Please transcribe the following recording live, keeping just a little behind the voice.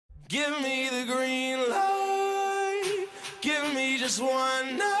Give me the green light. Give me just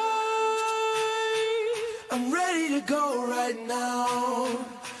one night. I'm ready to go right now.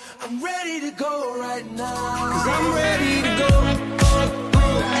 I'm ready to go right now. 'Cause I'm ready to go.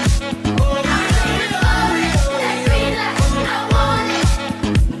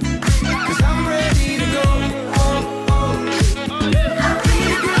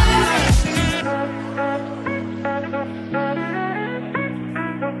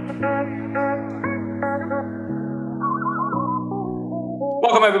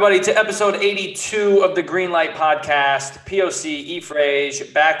 Welcome, everybody, to episode 82 of the Greenlight Podcast. POC,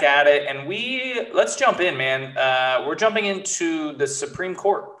 E-Frage, back at it. And let's jump in, man. We're jumping into the Supreme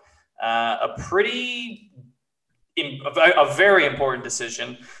Court. A very important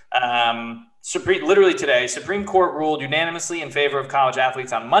decision. Literally today, Supreme Court ruled unanimously in favor of college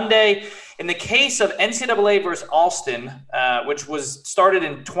athletes on Monday. In the case of NCAA versus Alston, which was started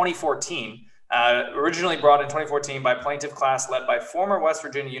in 2014, originally brought in 2014 by plaintiff class led by former West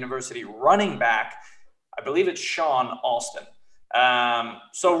Virginia University running back, I believe it's Sean Alston.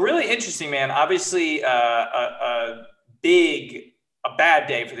 So really interesting, man. Obviously, a bad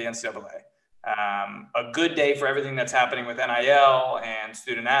day for the NCAA. A good day for everything that's happening with NIL and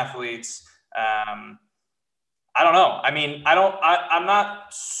student athletes. I don't know. I mean, I'm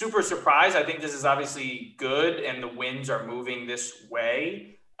not super surprised. I think this is obviously good, and the winds are moving this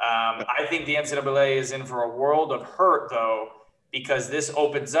way. I think the NCAA is in for a world of hurt, though, because this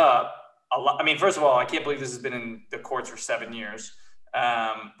opens up a lot. I mean, first of all, I can't believe this has been in the courts for 7 years.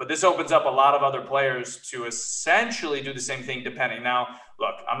 But this opens up a lot of other players to essentially do the same thing, depending. Now,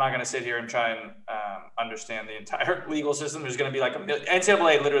 look, I'm not going to sit here and try and understand the entire legal system. There's going to be like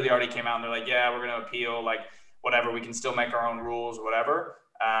NCAA literally already came out and they're like, yeah, we're going to appeal, like whatever. We can still make our own rules, whatever.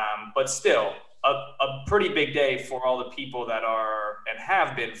 But still, a pretty big day for all the people that are and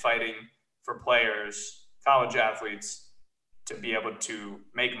have been fighting for players, college athletes, to be able to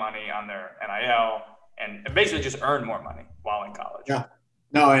make money on their NIL and basically just earn more money while in college. Yeah,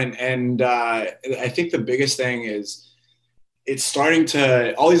 no, and I think the biggest thing is it's starting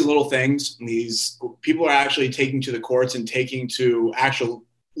to, all these little things, these people are actually taking to the courts and taking to actual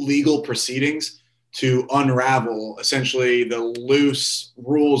legal proceedings to unravel essentially the loose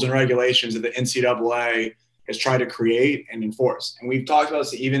rules and regulations that the NCAA has tried to create and enforce. And we've talked about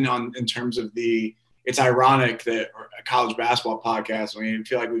this even in terms of it's ironic that a college basketball podcast, I mean, I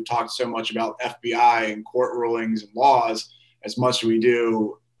feel like we've talked so much about FBI and court rulings and laws as much as we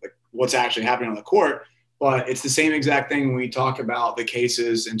do like what's actually happening on the court. But it's the same exact thing when we talk about the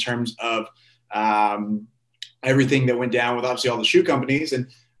cases in terms of everything that went down with obviously all the shoe companies. And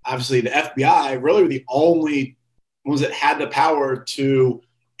obviously the FBI really were the only ones that had the power to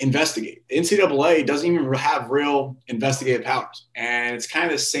investigate. The NCAA doesn't even have real investigative powers. And it's kind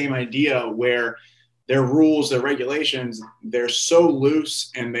of the same idea where their rules, their regulations, they're so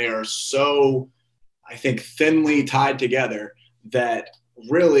loose and they are so, I think, thinly tied together that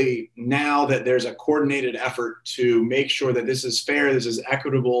really now that there's a coordinated effort to make sure that this is fair, this is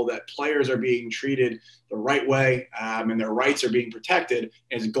equitable, that players are being treated the right way and their rights are being protected,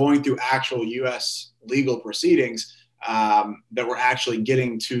 and is going through actual U.S. legal proceedings, that we're actually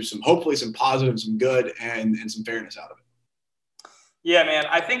getting to hopefully some positive, some good, and some fairness out of it. Yeah, man.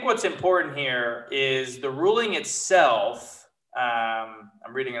 I think what's important here is the ruling itself.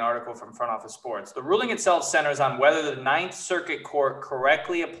 I'm reading an article from Front Office Sports. The ruling itself centers on whether the Ninth Circuit Court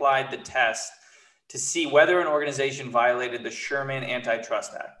correctly applied the test to see whether an organization violated the Sherman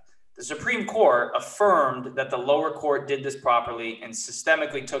Antitrust Act. The Supreme Court affirmed that the lower court did this properly and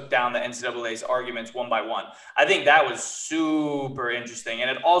systemically took down the NCAA's arguments one by one. I think that was super interesting. And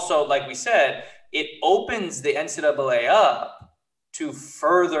it also, like we said, it opens the NCAA up to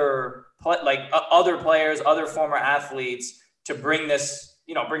further other players, other former athletes to bring this,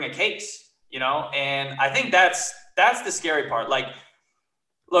 bring a case, and I think that's the scary part. Like,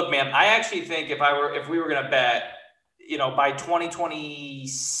 look, man, I actually think if we were going to bet, by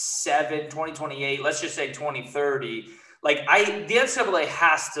 2027, 2028, let's just say 2030, the NCAA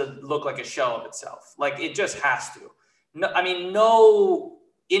has to look like a shell of itself. Like, it just has to. No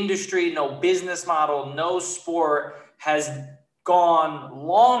industry, no business model, no sport has gone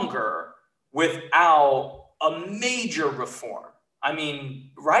longer without a major reform.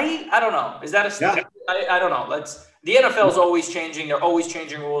 Right? I don't know. Is that a yeah. I don't know. The NFL is always changing. They're always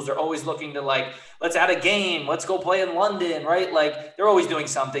changing rules. They're always looking to let's add a game. Let's go play in London, right? They're always doing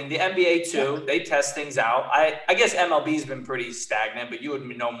something. The NBA too. Yeah. They test things out. I guess MLB's been pretty stagnant, but you would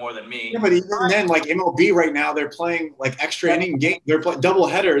know more than me. Yeah, but even then, MLB right now, they're playing extra inning game. They're playing double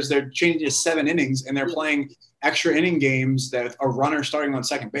headers. They're changing to 7 innings, and they're playing extra inning games that a runner starting on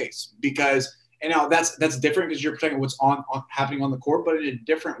second base because, and now that's different because you're protecting what's on happening on the court, but in a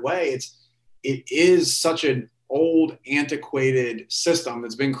different way, it is such an old, antiquated system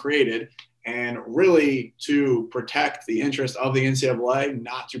that's been created, and really to protect the interest of the NCAA,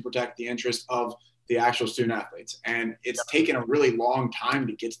 not to protect the interest of the actual student athletes. And it's taken a really long time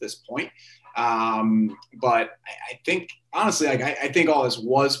to get to this point. But I think, honestly, like I think all this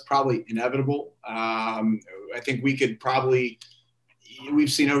was probably inevitable. I think we've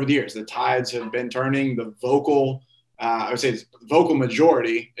seen over the years, the tides have been turning. The vocal, I would say the vocal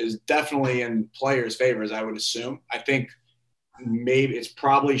majority is definitely in players' favors, I would assume. I think maybe it's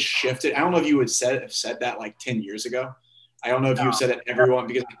probably shifted. I don't know if you would have said that like 10 years ago. I don't know if you've said it to everyone,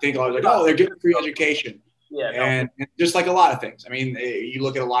 because I think a lot of like, oh, they're getting free education. Yeah, and just like a lot of things. I mean, you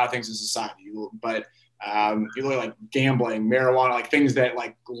look at a lot of things in society, but you look at like gambling, marijuana, like things that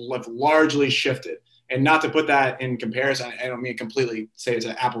like have largely shifted. And not to put that in comparison, I don't mean completely say it's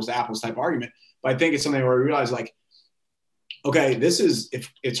an apples to apples type argument, but I think it's something where we realize like, okay, this is,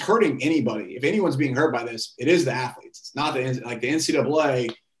 if it's hurting anybody, if anyone's being hurt by this, it is the athletes. It's not the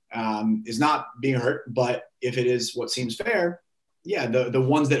NCAA is not being hurt, but if it is what seems fair, yeah, the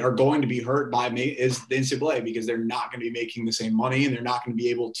ones that are going to be hurt by me is the NCAA, because they're not going to be making the same money and they're not going to be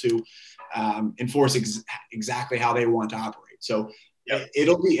able to enforce exactly how they want to operate. So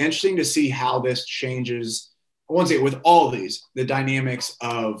it'll be interesting to see how this changes. I won't say with all these, the dynamics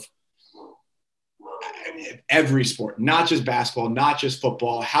of every sport, not just basketball, not just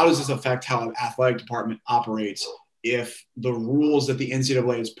football. How does this affect how an athletic department operates if the rules that the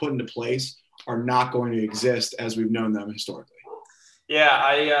NCAA has put into place are not going to exist as we've known them historically? Yeah,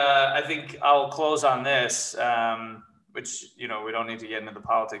 I think I'll close on this, which, we don't need to get into the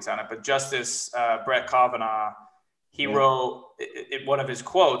politics on it, but Justice Brett Kavanaugh, he wrote, one of his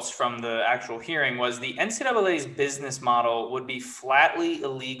quotes from the actual hearing was, the NCAA's business model would be flatly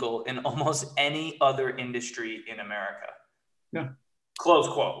illegal in almost any other industry in America. Yeah. Close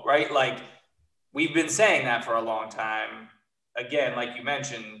quote, right? Like, we've been saying that for a long time. Again, like you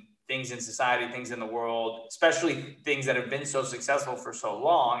mentioned, things in society, things in the world, especially things that have been so successful for so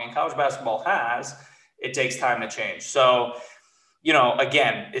long, and college basketball has, it takes time to change. So,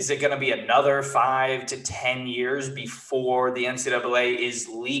 again, is it going to be another 5 to 10 years before the NCAA is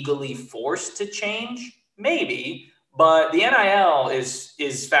legally forced to change? Maybe, but the NIL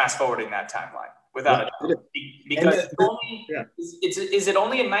is fast forwarding that timeline without a doubt. Because is it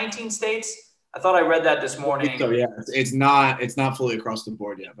only in 19 states? I thought I read that this morning. So yeah, it's not fully across the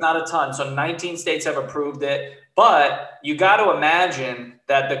board yet. Not a ton. So 19 states have approved it, but you got to imagine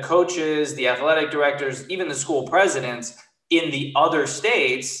that the coaches, the athletic directors, even the school presidents in the other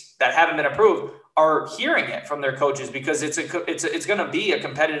states that haven't been approved are hearing it from their coaches, because it's going to be a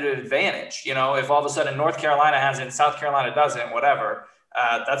competitive advantage. If all of a sudden North Carolina has it and South Carolina doesn't, whatever,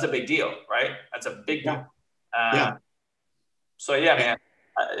 that's a big deal, right? That's a big deal. So yeah, man.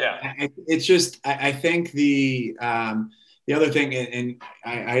 It's just, I think the other thing, and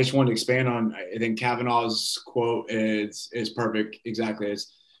I just wanted to expand on, I think Kavanaugh's quote is perfect. Exactly.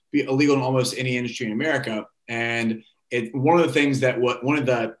 It's be illegal in almost any industry in America. And one of the things that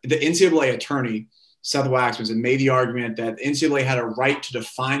the NCAA attorney, Seth Waxman, made the argument that the NCAA had a right to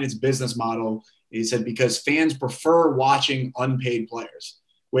define its business model. He said, because fans prefer watching unpaid players,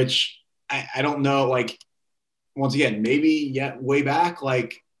 which I don't know, like, once again, maybe way back,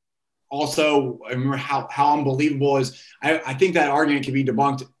 like, also, I remember how unbelievable is. I think that argument can be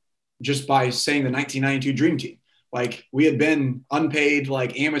debunked just by saying the 1992 Dream Team. Like, we had been unpaid,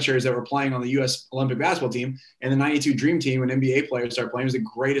 like, amateurs that were playing on the U.S. Olympic basketball team, and the 92 Dream Team, when NBA players started playing, was the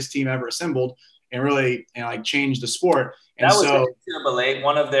greatest team ever assembled, and really, changed the sport. And that was so,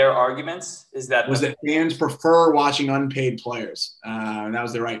 one of their arguments is that fans prefer watching unpaid players. And that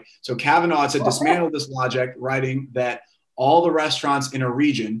was their right. So Kavanaugh said, dismantle this logic, writing that all the restaurants in a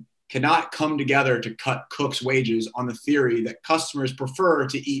region cannot come together to cut cooks' wages on the theory that customers prefer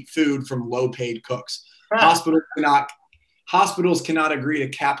to eat food from low-paid cooks. Hospitals cannot agree to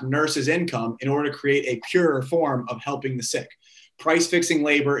cap nurses' income in order to create a purer form of helping the sick. Price-fixing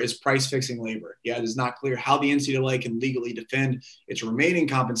labor is price-fixing labor. Yeah, it is not clear how the NCAA can legally defend its remaining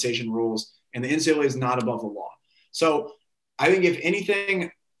compensation rules, and the NCAA is not above the law. So I think, if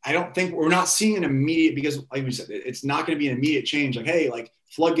anything, I don't think we're not seeing an immediate, because like we said, it's not going to be an immediate change. Like, hey, like,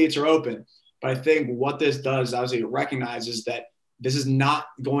 floodgates are open. But I think what this does, obviously, it recognizes that this is not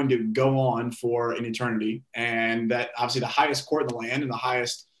going to go on for an eternity, and that obviously the highest court in the land and the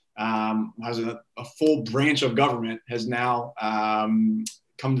highest a full branch of government has now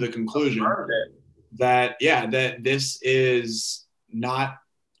come to the conclusion that this is not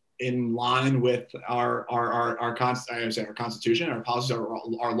in line with our constitution, our policies,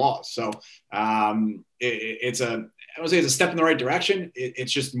 our laws. So it's I would say it's a step in the right direction.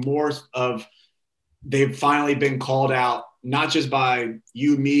 It's just more of they've finally been called out, not just by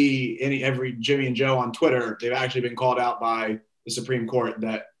you, me, every Jimmy and Joe on Twitter. They've actually been called out by the Supreme Court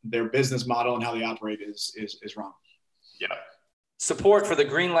that their business model and how they operate is wrong. Yeah. Support for the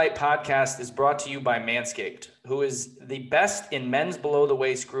Greenlight podcast is brought to you by Manscaped, who is the best in men's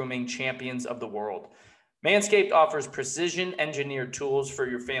below-the-waist grooming champions of the world. Manscaped offers precision-engineered tools for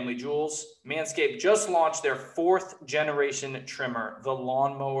your family jewels. Manscaped just launched their 4th-generation trimmer, the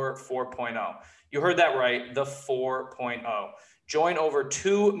Lawnmower 4.0. You heard that right, the 4.0. Join over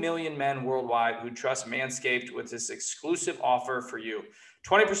 2 million men worldwide who trust Manscaped with this exclusive offer for you.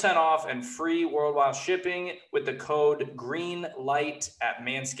 20% off and free worldwide shipping with the code GREENLIGHT at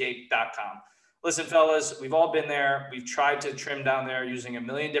manscaped.com. Listen, fellas, we've all been there. We've tried to trim down there using a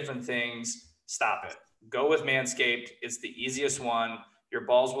million different things. Stop it. Go with Manscaped. It's the easiest one. Your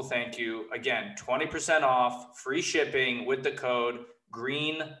balls will thank you. Again, 20% off, free shipping with the code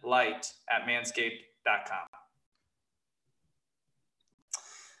GREENLIGHT at manscaped.com.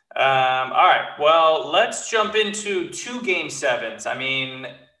 All right. Well, let's jump into 2 Game 7s. I mean,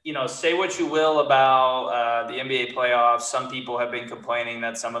 say what you will about the NBA playoffs. Some people have been complaining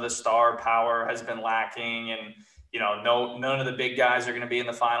that some of the star power has been lacking and, none of the big guys are going to be in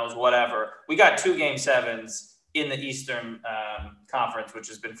the finals, whatever. We got 2 Game 7s in the Eastern Conference, which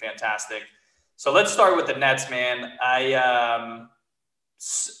has been fantastic. So let's start with the Nets, man.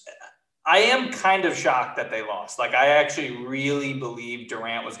 I am kind of shocked that they lost. Like, I actually really believed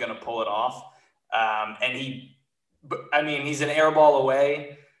Durant was going to pull it off. And he's an air ball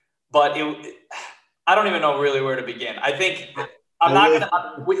away, but I don't even know really where to begin. I think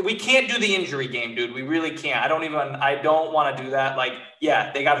we can't do the injury game, dude. We really can't. I don't want to do that. Like,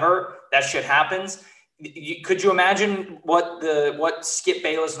 yeah, they got hurt. That shit happens. Could you imagine what Skip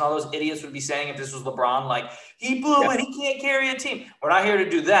Bayless and all those idiots would be saying if this was LeBron? Like, he blew and he can't carry a team. We're not here to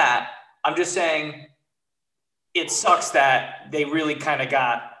do that. I'm just saying it sucks that they really kind of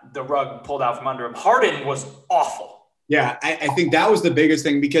got the rug pulled out from under him. Harden was awful. Yeah, I think that was the biggest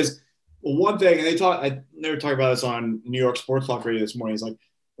thing because one thing, and they were talking about this on New York Sports Talk Radio this morning, is like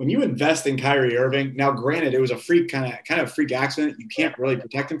when you invest in Kyrie Irving, now granted it was a freak kind of freak accident you can't really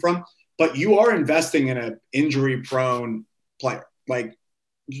protect him from, but you are investing in an injury-prone player. Like,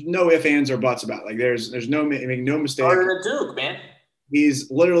 no ifs, ands, or buts about it. Like, there's no mistake. Started at Duke, man.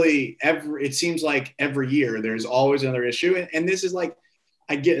 He's literally it seems like every year there's always another issue. And this is like,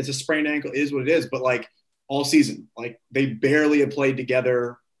 I get it's a sprained ankle, is what it is, but like all season, like they barely have played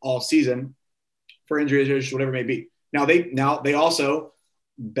together all season for injury issues, whatever it may be. Now they also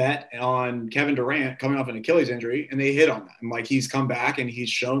bet on Kevin Durant coming off an Achilles injury and they hit on that. And like, he's come back and he's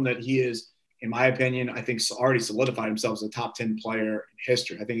shown that he is, in my opinion, I think already solidified himself as a top 10 player in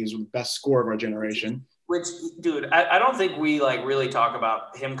history. I think he's the best scorer of our generation. Which, dude, I don't think we like really talk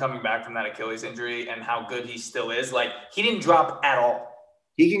about him coming back from that Achilles injury and how good he still is. Like, he didn't drop at all.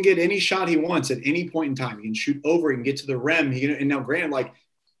 He can get any shot he wants at any point in time. He can shoot over, he can get to the rim. And now, granted, like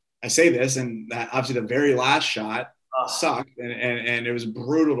I say this, and that obviously the very last shot sucked, and it was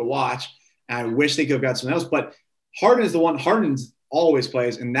brutal to watch. And I wish they could have got someone else. But Harden is the one. Harden's always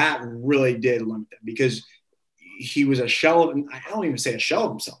plays, and that really did limit them because he was a shell of. I don't even say a shell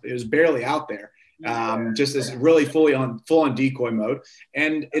of himself. It was barely out there. Just as really full on decoy mode.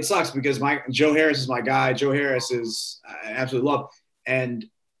 And it sucks because Joe Harris is my guy. Joe Harris is I absolutely love. And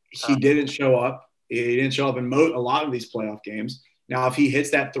he didn't show up. He didn't show up in a lot of these playoff games. Now, if he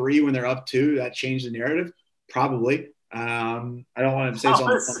hits that 3 when they're up 2, that changed the narrative. Probably. I don't want to say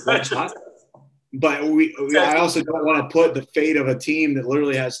something hot, but I also don't want to put the fate of a team that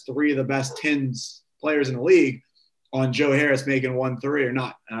literally has 3 of the best 10 players in the league on Joe Harris making 1-3 or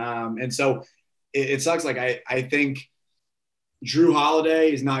not. And so it sucks. Like, I think Drew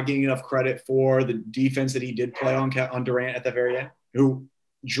Holiday is not getting enough credit for the defense that he did play on Durant at the very end, who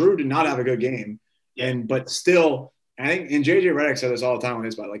Drew did not have a good game. But still, I think, and JJ Redick said this all the time on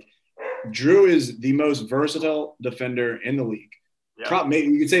his spot, like, Drew is the most versatile defender in the league. Yeah. Maybe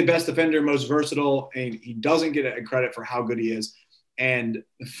you could say best defender, most versatile, and he doesn't get a credit for how good he is. And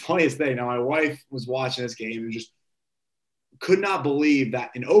the funniest thing, now my wife was watching this game and just could not believe that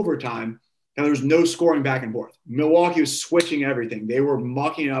in overtime, now there was no scoring back and forth. Milwaukee was switching everything. They were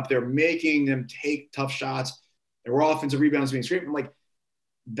mucking it up. They're making them take tough shots. There were offensive rebounds being scraped. I'm like,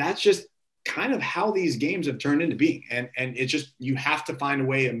 that's just kind of how these games have turned into being. And it's just, you have to find a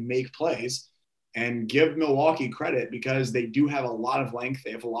way to make plays and give Milwaukee credit because they do have a lot of length.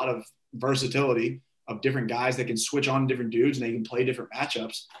 They have a lot of versatility of different guys that can switch on different dudes and they can play different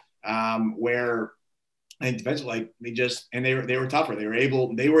matchups. where and defensively, like they were tougher. They were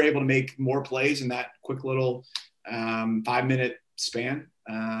able to make more plays in that quick little 5-minute span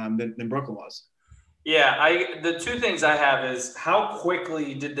than Brooklyn was. Yeah, the two things I have is how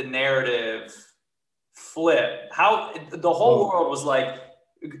quickly did the narrative flip? How the whole world was like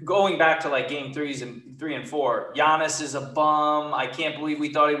going back to like game 3 and 4. Giannis is a bum. I can't believe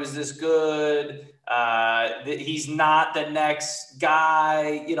we thought he was this good. He's not the next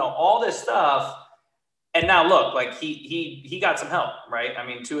guy. All this stuff. And now look, like he got some help, right? I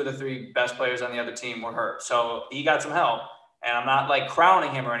mean, 2 of the 3 best players on the other team were hurt, so he got some help. And I'm not like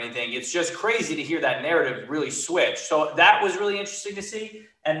crowning him or anything. It's just crazy to hear that narrative really switch. So that was really interesting to see.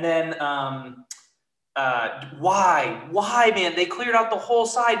 And then why, man? They cleared out the whole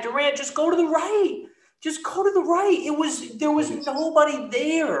side. Durant, just go to the right. Just go to the right. There was nobody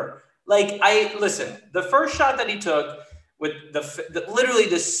there. Like listen, the first shot that he took with literally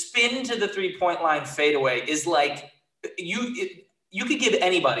the spin to the 3-point line fadeaway is like you could give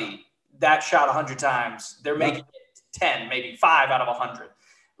anybody that shot 100 times. They're making it 10, maybe 5 out of 100.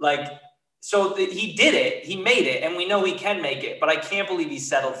 Like, so he did it. He made it, and we know he can make it. But I can't believe he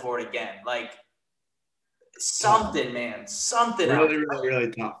settled for it again. Like, something, man. Something really, really,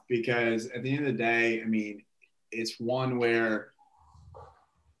 really tough. Because at the end of the day, I mean, it's one where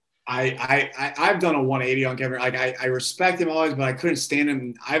I've done a 180 on Kevin. Like, I respect him always, but I couldn't stand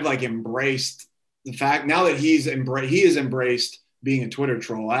him. I've like embraced the fact now that he has embraced being a Twitter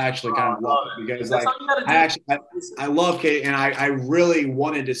troll. I actually kind of love it because I love Kate, and I really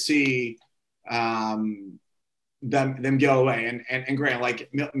wanted to see them go away. And Grant,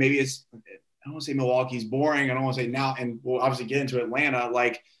 like maybe it's, I don't want to say Milwaukee's boring. I don't want to say now, and we'll obviously get into Atlanta.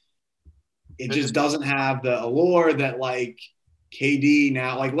 Like it just doesn't have the allure that like KD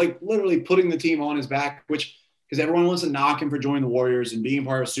now, like literally putting the team on his back, which because everyone wants to knock him for joining the Warriors and being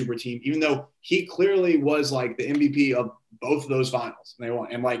part of a super team, even though he clearly was like the MVP of both of those finals. And they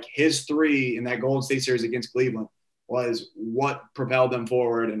won. And like his 3 in that Golden State series against Cleveland was what propelled them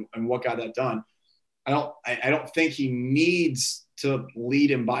forward and what got that done. I don't think he needs to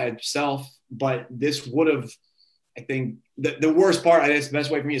lead him by himself, but this would have, I think the worst part, I guess the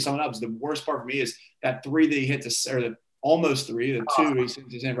best way for me to sum it up is the worst part for me is that 3 that he hit or the almost 3, the 2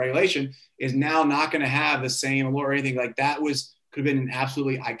 he's in regulation is now not going to have the same allure or anything. Like that could have been an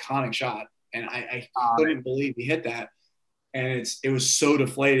absolutely iconic shot. And I couldn't believe he hit that. And it was so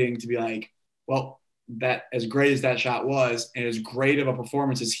deflating to be like, well, that as great as that shot was, and as great of a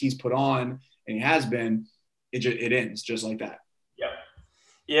performance as he's put on, and he has been, it ends just like that.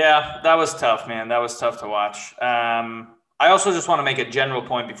 Yeah, that was tough, man. That was tough to watch. I also just want to make a general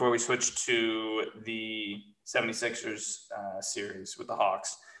point before we switch to the 76ers series with the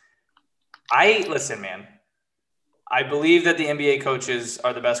Hawks. Listen, man, I believe that the NBA coaches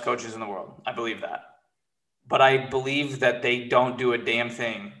are the best coaches in the world. I believe that. But I believe that they don't do a damn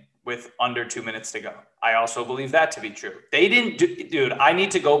thing with under 2 minutes to go. I also believe that to be true. They didn't dude, I need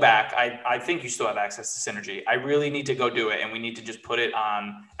to go back. I think you still have access to Synergy. I really need to go do it, and we need to just put it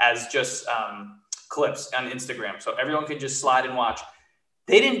on as just clips on Instagram so everyone can just slide and watch.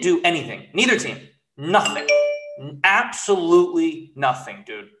 They didn't do anything. Neither team. Nothing. Absolutely nothing,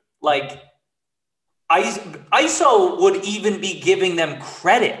 dude. Like, ISO would even be giving them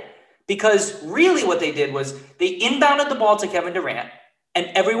credit because really what they did was they inbounded the ball to Kevin Durant and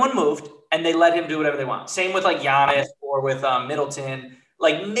everyone moved and they let him do whatever they want. Same with like Giannis or with Middleton,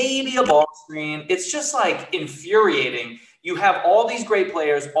 like maybe a ball screen. It's just like infuriating. You have all these great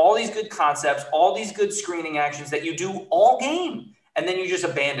players, all these good concepts, all these good screening actions that you do all game, and then you just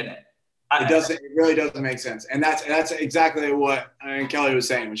abandon it. It really doesn't make sense. And that's exactly what Kelly was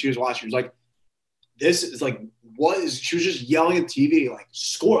saying when she was watching. She was like, this is like, she was just yelling at TV, like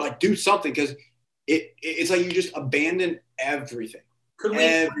score, like do something. Cause it's like, you just abandon everything. Could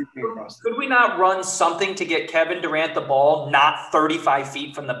we not run something to get Kevin Durant the ball, not 35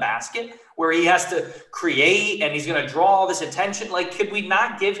 feet from the basket where he has to create and he's going to draw all this attention? Like, could we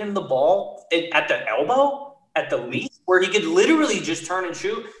not give him the ball at the elbow at the least where he could literally just turn and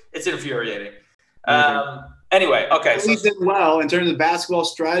shoot? It's infuriating. Anyway, okay. So did well in terms of basketball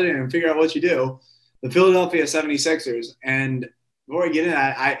strategy and figure out what you do. The Philadelphia 76ers. And before I get in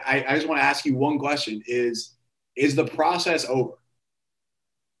that, I just want to ask you one question: Is the process over?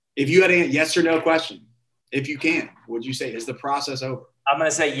 If you had a yes or no question, if you can, would you say is the process over? I'm going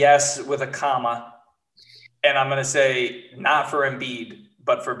to say yes with a comma, and I'm going to say not for Embiid,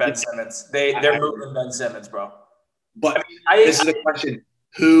 but for Ben Simmons. They're moving Ben Simmons, bro. But this is the question.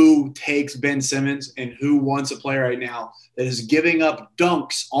 Who takes Ben Simmons and who wants a player right now that is giving up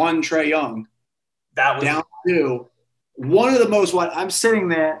dunks on Trae Young down to one of the most – I'm sitting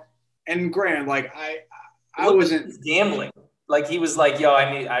there and Grant, like I wasn't wasn't gambling. Like he was like, yo,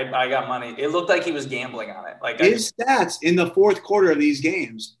 I got money. It looked like he was gambling on it. Like his stats in the fourth quarter of these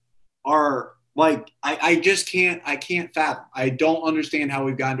games are like I can't fathom. I don't understand how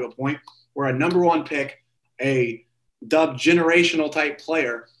we've gotten to a point where a number one pick, a dubbed generational type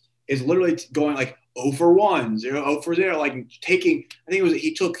player, is literally going like 0 for 1, 0 for 0, like taking. I think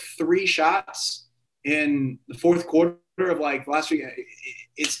he took 3 shots in the fourth quarter of like last week.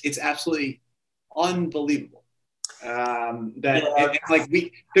 It's absolutely unbelievable. And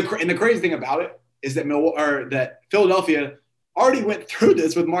the crazy thing about it is that that Philadelphia already went through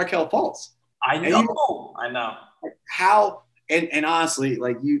this with Markelle Fultz. I know. How and honestly,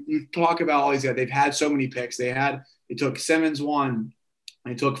 like you talk about all these guys, they've had so many picks. They took Simmons 1,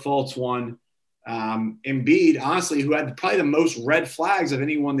 they took Fultz 1. Embiid, honestly, who had probably the most red flags of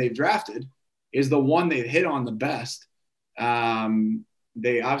anyone they've drafted, is the one they've hit on the best.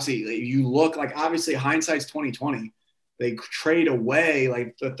 They obviously, you look like, obviously hindsight's 2020. They trade away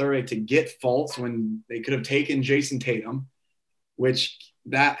like the third to get Fultz when they could have taken Jason Tatum, which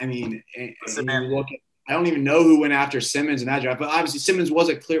I don't even know who went after Simmons in that draft, but obviously Simmons was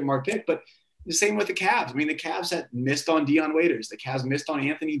a clear mark pick. But the same with the Cavs. I mean, the Cavs had missed on Dion Waiters. The Cavs missed on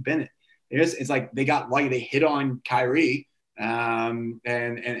Anthony Bennett. It's like they got lucky. They hit on Kyrie, and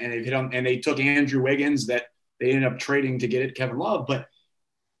they hit on, and they took Andrew Wiggins that they ended up trading to get it Kevin Love. But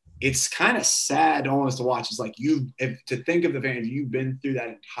it's kind of sad almost to watch. It's like to think of the fans, you've been through that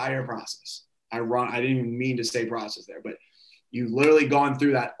entire process. I didn't even mean to say process there, but you've literally gone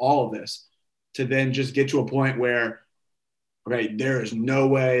through all of this to then just get to a point where, okay, there is no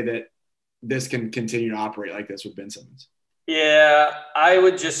way that this can continue to operate like this with Ben Simmons. Yeah, I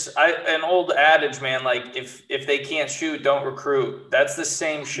would an old adage, man, like if they can't shoot, don't recruit. That's the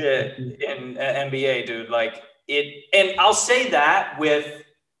same shit in NBA, dude. Like and I'll say that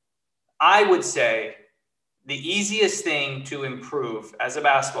I would say the easiest thing to improve as a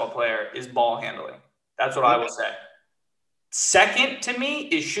basketball player is ball handling. That's what I will say. Second to me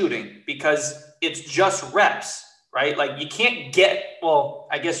is shooting, because it's just reps, right? Like you can't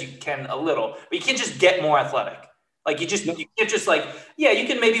I guess you can a little, but you can't just get more athletic. Like you can't just like, yeah, you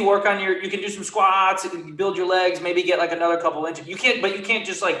can maybe work on you can do some squats, you can build your legs, maybe get like another couple inches. You can't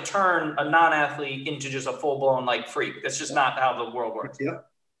just like turn a non-athlete into just a full-blown like freak. That's just not how the world works. Yep.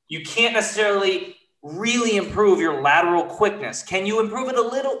 You can't necessarily really improve your lateral quickness. Can you improve it a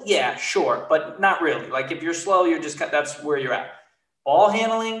little? Yeah, sure, but not really. Like if you're slow, that's where you're at. Ball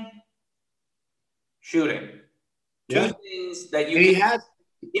handling, shooting. Yeah. Two things that you and he has.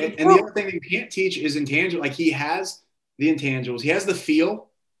 And the other thing that you can't teach is intangible. Like he has the intangibles. He has the feel.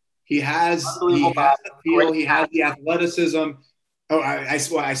 He has the feel. He has the athleticism. Oh, I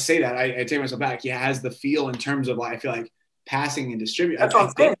say that. I take myself back. He has the feel in terms of, I feel like, passing and distributing. That's what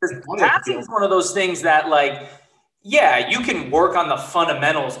I'm saying. Passing is one of those things that, like, yeah, you can work on the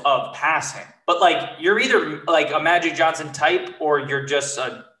fundamentals of passing, but like you're either like a Magic Johnson type or you're just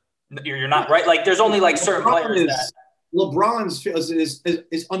you're not, right. Like there's only like certain players that. LeBron's feel is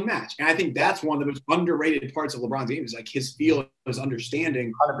unmatched. And I think that's one of the most underrated parts of LeBron's game is like his feel, his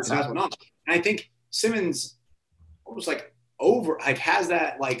understanding. 100%. That's what not. And I think Simmons almost like has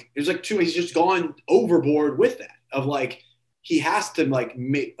that, like, there's like he's just gone overboard with that of like, he has to like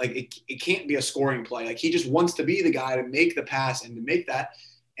make, like it can't be a scoring play. Like he just wants to be the guy to make the pass and to make that.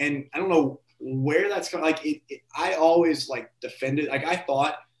 And I don't know where that's coming. Like I always like defended. Like I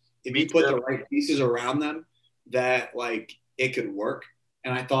thought if you put the right pieces around them, that like it could work.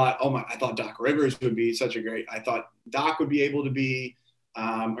 And I thought, I thought Doc Rivers would be I thought Doc would be able to be,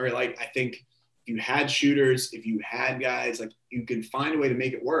 I think if you had shooters, if you had guys, like you can find a way to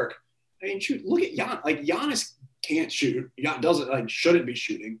make it work. I mean, look at Giannis. Like Giannis can't shoot. Shouldn't be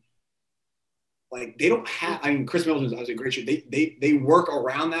shooting. Like they don't have, Chris Middleton's obviously a great shooter. They work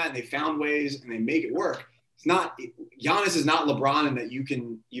around that and they found ways and they make it work. Giannis is not LeBron in that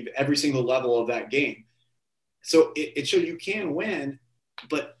you've every single level of that game. So it shows you can win,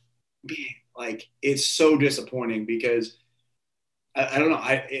 but like it's so disappointing because I don't know.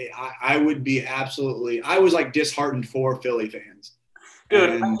 I would be absolutely. I was like disheartened for Philly fans.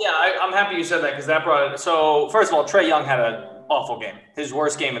 Dude, I'm happy you said that because that brought it. So first of all, Trae Young had an awful game. His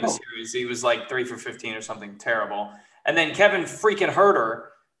worst game of the series. He was like 3 for 15 or something terrible. And then Kevin freaking Huerter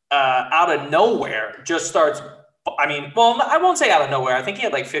out of nowhere just starts. I won't say out of nowhere. I think he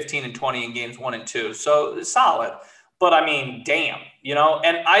had like 15 and 20 in games 1 and 2. So it's solid. But damn,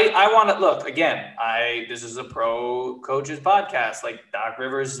 and I want to look again. This is a pro coaches podcast. Like Doc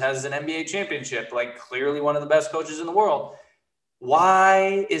Rivers has an NBA championship, like clearly one of the best coaches in the world.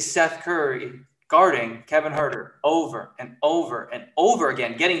 Why is Seth Curry guarding Kevin Huerter over and over and over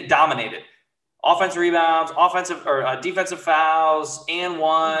again, getting dominated. Offensive rebounds, defensive fouls, and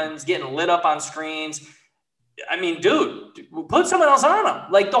ones, getting lit up on screens. I mean, dude, put someone else on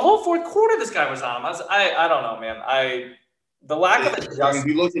him. Like the whole fourth quarter, this guy was on him. I don't know, man. The lack of adjustment. If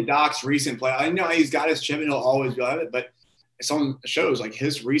you look at Doc's recent play, I know he's got his chip and he'll always have it, but some shows like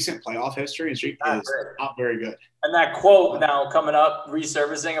his recent playoff history and streak is not very good. And that quote now coming up,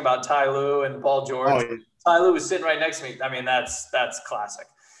 resurfacing about Ty Lue and Paul George. Oh, yeah. Ty Lue was sitting right next to me. I mean, that's classic.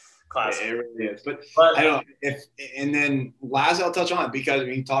 Classic. It really is. But I don't know and then last I'll touch on it because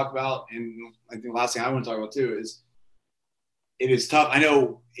we talk about, and I think the last thing I want to talk about too is it is tough. I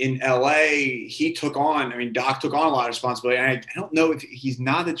know in LA Doc took on a lot of responsibility. And I don't know if he's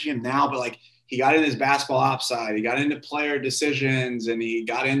not the GM now, but like he got in his basketball ops side, he got into player decisions, and he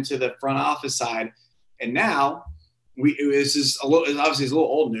got into the front office side. And now this is obviously it's a little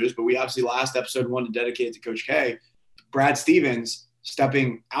old news, but we obviously last episode wanted to dedicate it to Coach K. Brad Stevens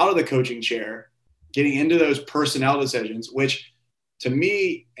stepping out of the coaching chair, getting into those personnel decisions, which to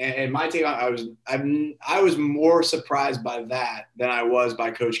me, and my take on it, I was more surprised by that than I was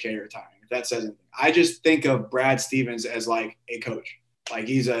by Coach K retiring. If that says anything, I just think of Brad Stevens as like a coach. Like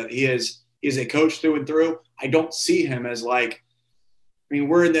he is a coach through and through. I don't see him as like, I mean,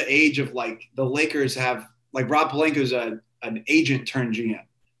 we're in the age of like the Lakers have like Rob Pelinka's an agent turned GM,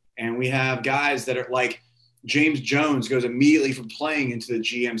 and we have guys that are like James Jones goes immediately from playing into the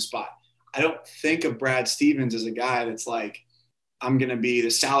GM spot. I don't think of Brad Stevens as a guy that's like, I'm going to be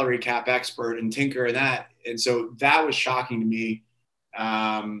the salary cap expert and tinker in that. And so that was shocking to me.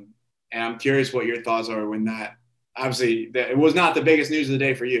 And I'm curious what your thoughts are when that – obviously, it was not the biggest news of the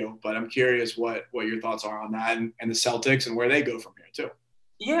day for you, but I'm curious what your thoughts are on that and the Celtics and where they go from here too.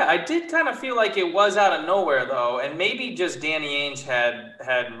 Yeah, I did kind of feel like it was out of nowhere, though, and maybe just Danny Ainge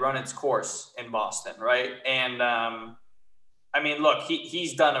had run its course in Boston, right? And, I mean, look,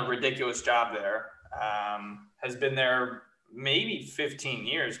 he's done a ridiculous job there, has been there – maybe 15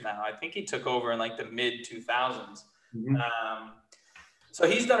 years now. I think he took over in like the mid 2000s. Mm-hmm. So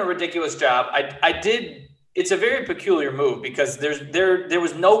he's done a ridiculous job. It's a very peculiar move because there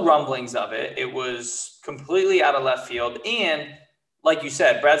was no rumblings of it. It was completely out of left field. And like you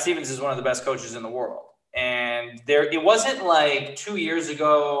said, Brad Stevens is one of the best coaches in the world. And it wasn't like 2 years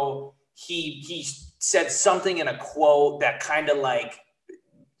ago, he said something in a quote that kind of like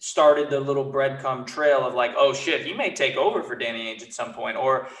started the little breadcrumb trail of like, oh shit, he may take over for Danny Ainge at some point.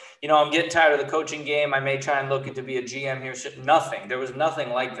 Or, you know, I'm getting tired of the coaching game. I may try and look to be a GM here. Nothing. There was nothing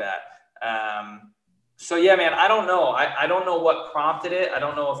like that. So yeah, man, I don't know. I don't know what prompted it. I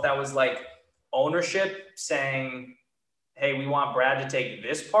don't know if that was like ownership saying, hey, we want Brad to take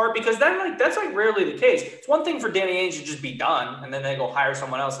this part, because that's like rarely the case. It's one thing for Danny Ainge to just be done and then they go hire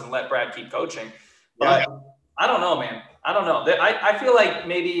someone else and let Brad keep coaching. But yeah. I don't know, man. I don't know. I feel like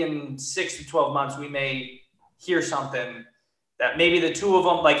maybe in 6 to 12 months, we may hear something that maybe the two of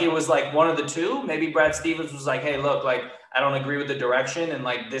them, like it was like one of the two, maybe Brad Stevens was like, hey, look, like I don't agree with the direction and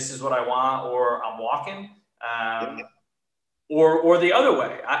like, this is what I want, or I'm walking, or the other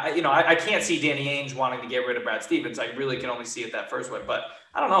way. I can't see Danny Ainge wanting to get rid of Brad Stevens. I really can only see it that first way, but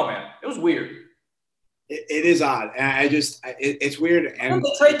I don't know, man. It was weird. It is odd. And it's weird. And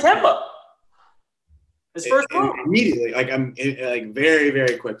they trade Kemba. His first move immediately, very,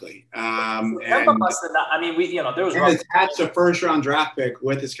 very quickly. Kemba must have not. I mean, there was attached a first-round draft pick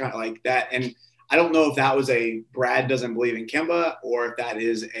with his kind of like that, and I don't know if that was a Brad doesn't believe in Kemba or if that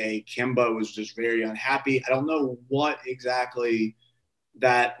is a Kemba was just very unhappy. I don't know what exactly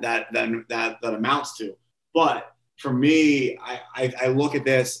that amounts to, but for me, I look at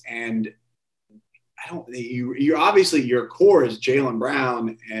this and I don't. You're obviously your core is Jaylen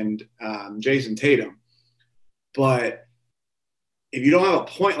Brown and Jason Tatum. But if you don't have a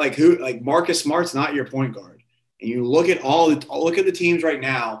point like Marcus Smart's not your point guard, and you look at the teams right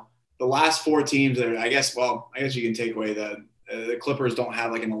now, the last four teams that are, I guess you can take away the Clippers don't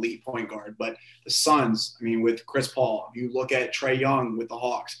have like an elite point guard, but the Suns, I mean, with Chris Paul, if you look at Trae Young with the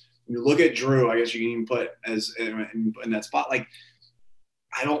Hawks, you look at Drew, I guess you can even put as in that spot. Like,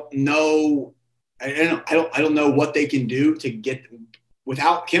 I don't know what they can do to get.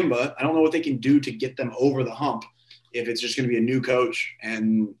 Without Kemba, I don't know what they can do to get them over the hump if it's just going to be a new coach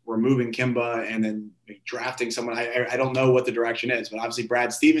and removing Kemba and then drafting someone. I don't know what the direction is, but obviously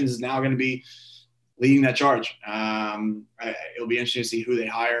Brad Stevens is now going to be leading that charge. It'll be interesting to see who they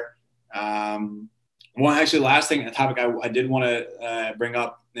hire. Last thing, a topic I did want to bring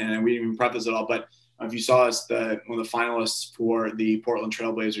up, and we didn't even prep this at all, but if you saw us, one of the finalists for the Portland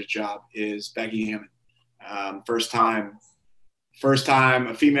Trailblazers job is Becky Hammon. First time first time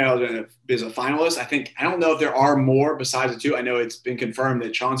a female is a finalist. I don't know if there are more besides the two. I know it's been confirmed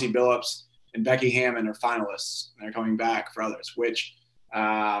that Chauncey Billups and Becky Hammon are finalists. And they're coming back for others, which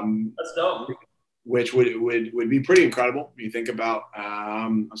that's dope. Which would be pretty incredible when you think about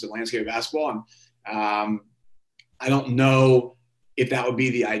the landscape of basketball. And I don't know if that would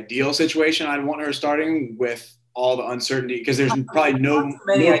be the ideal situation. I'd want her starting with all the uncertainty, because there's probably no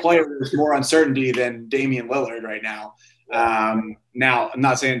player with more uncertainty than Damian Lillard right now. Now, I'm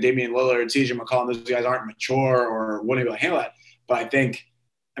not saying Damian Lillard, CJ McCollum, those guys aren't mature or wouldn't be able to handle that. But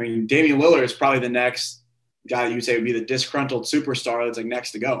I mean, Damian Lillard is probably the next guy that you would say would be the disgruntled superstar that's like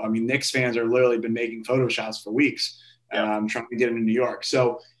next to go. I mean, Knicks fans are literally been making Photoshops for weeks trying to get him to New York.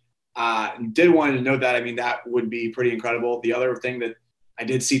 So did want to note that. I mean, that would be pretty incredible. The other thing that I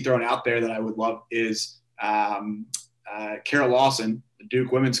did see thrown out there that I would love is Carol Lawson, the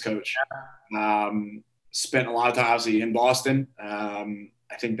Duke women's coach. Spent a lot of time obviously in Boston.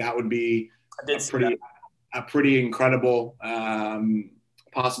 I think that would be a pretty incredible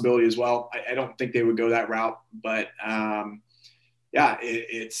possibility as well. I don't think they would go that route, but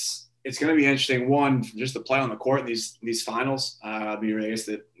it's going to be interesting. One, just to play on the court in these finals. Be released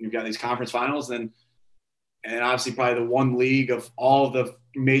that you've got these conference finals, and obviously probably the one league of all the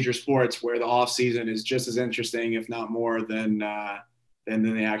major sports where the off season is just as interesting, if not more, than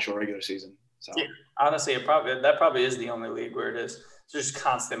the actual regular season. So. Yeah, honestly, that probably is the only league where it is. It's just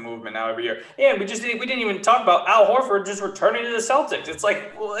constant movement now every year. Yeah, we didn't even talk about Al Horford just returning to the Celtics. It's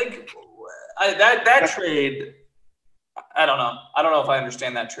that trade. I don't know. I don't know if I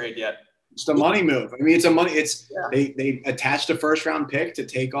understand that trade yet. It's the money move. I mean, they attached a first round pick to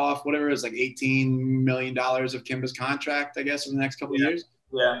take off whatever it was, like $18 million of Kemba's contract, I guess, in the next couple of years.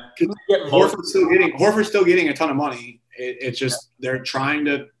 Yeah. Horford's still getting a ton of money. It's just they're trying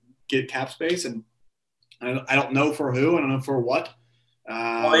to get cap space, and I don't know for who. I don't know for what.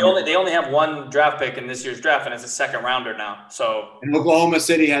 They only have one draft pick in this year's draft, and it's a second rounder now. So and Oklahoma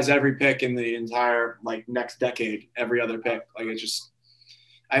City has every pick in the entire next decade, every other pick. It's just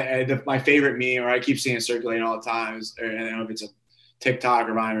my favorite meme, or I keep seeing it circulating all the time. I don't know if it's a TikTok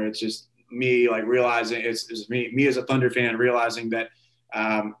or Vine, or it's just me realizing it's me as a Thunder fan realizing that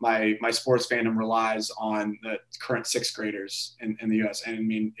my sports fandom relies on the current sixth graders in the U.S. And I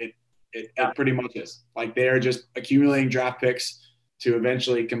mean it pretty much is. They're just accumulating draft picks to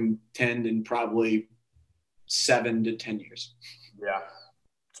eventually contend in probably 7 to 10 years. Yeah,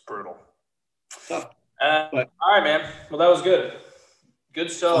 it's brutal. Tough. All right, man. Well, that was good. Good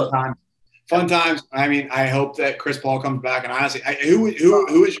stuff. Fun times. I mean, I hope that Chris Paul comes back. And honestly,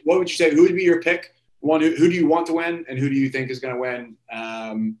 what would you say? Who would be your pick? Who do you want to win, and who do you think is going to win?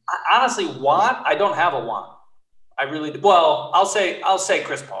 I honestly I don't have a want. I really do. Well, I'll say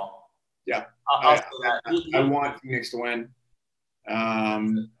Chris Paul. Yeah. I'll say that. I want Phoenix to win. I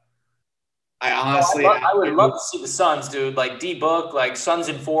would love to see the Suns, dude. D-Book, Suns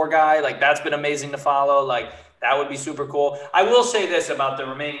in 4 guy. That's been amazing to follow. That would be super cool. I will say this about the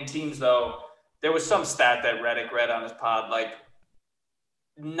remaining teams, though. There was some stat that Reddick read on his pod.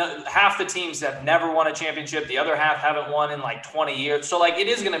 Half the teams have never won a championship. The other half haven't won in 20 years. So it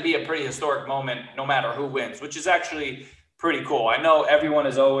is going to be a pretty historic moment no matter who wins, which is actually pretty cool. I know everyone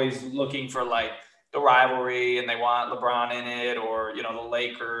is always looking for the rivalry and they want LeBron in it, or, the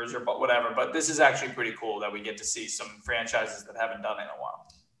Lakers or whatever. But this is actually pretty cool that we get to see some franchises that haven't done it in a while.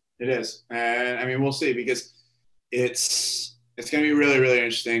 It is. And I mean, we'll see, because it's going to be really, really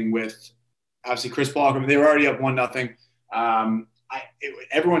interesting with obviously Chris Paul. They were already up 1-0.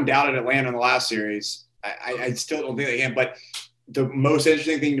 Everyone doubted Atlanta in the last series. I still don't think they can. But the most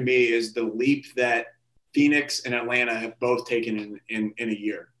interesting thing to me is the leap that Phoenix and Atlanta have both taken in a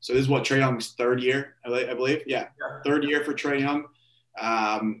year. So this is Trae Young's third year, I believe. Yeah, third year for Trae Young.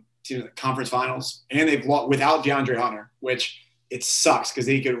 Conference finals, and they've lost without DeAndre Hunter, which it sucks because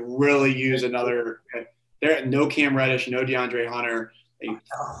he could really use another. There, no Cam Reddish, no DeAndre Hunter,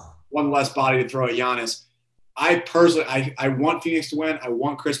 one less body to throw at Giannis. I personally, I want Phoenix to win. I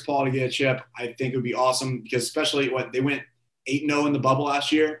want Chris Paul to get a chip. I think it would be awesome, because especially they went 8-0 in the bubble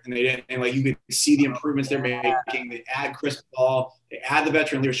last year, and they didn't. And you could see the improvements they're making. They add Chris Paul, they add the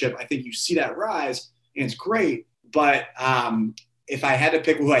veteran leadership. I think you see that rise, and it's great. But if I had to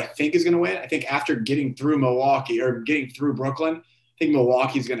pick who I think is going to win, I think after getting through Milwaukee or getting through Brooklyn, I think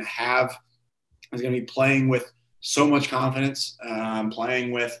Milwaukee's going to be playing with so much confidence,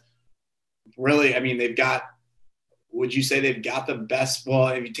 playing with really. I mean, they've got. Would you say they've got the best? Well,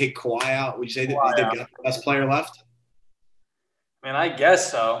 if you take Kawhi out, would you say that they've got the best player left? I mean, I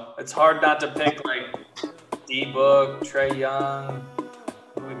guess so. It's hard not to pick D-Book, Trae Young.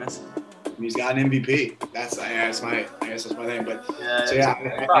 Who are we missing? he's got an MVP. That's my thing. But so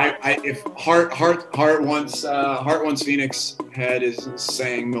if Hart wants Phoenix, head is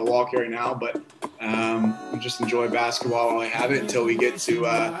saying Milwaukee right now, but just enjoy basketball while I have it until we get to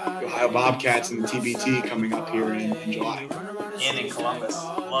Ohio Bobcats and the TBT coming up here in July. And in Columbus,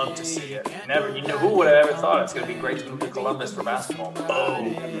 love to see it. Who would have ever thought it's going to be great to move to Columbus for basketball?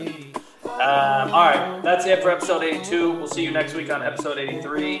 Boom. All right, that's it for episode 82. We'll see you next week on episode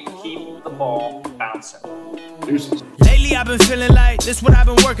 83. Keep the ball bouncing. Deuces. Lately I've been feeling like this what I've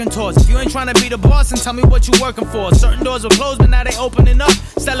been working towards. If you ain't trying to be the boss, then tell me what you working for. Certain doors were closed, but now they opening up.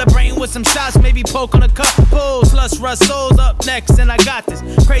 Celebrating with some shots, maybe poke on a cup. Pulls, lust, rust, souls up next, and I got this.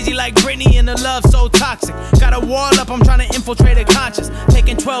 Crazy like Britney and the love so toxic. Got a wall up, I'm trying to infiltrate a conscience.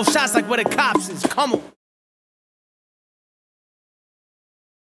 Taking 12 shots like where the cops is. Come on.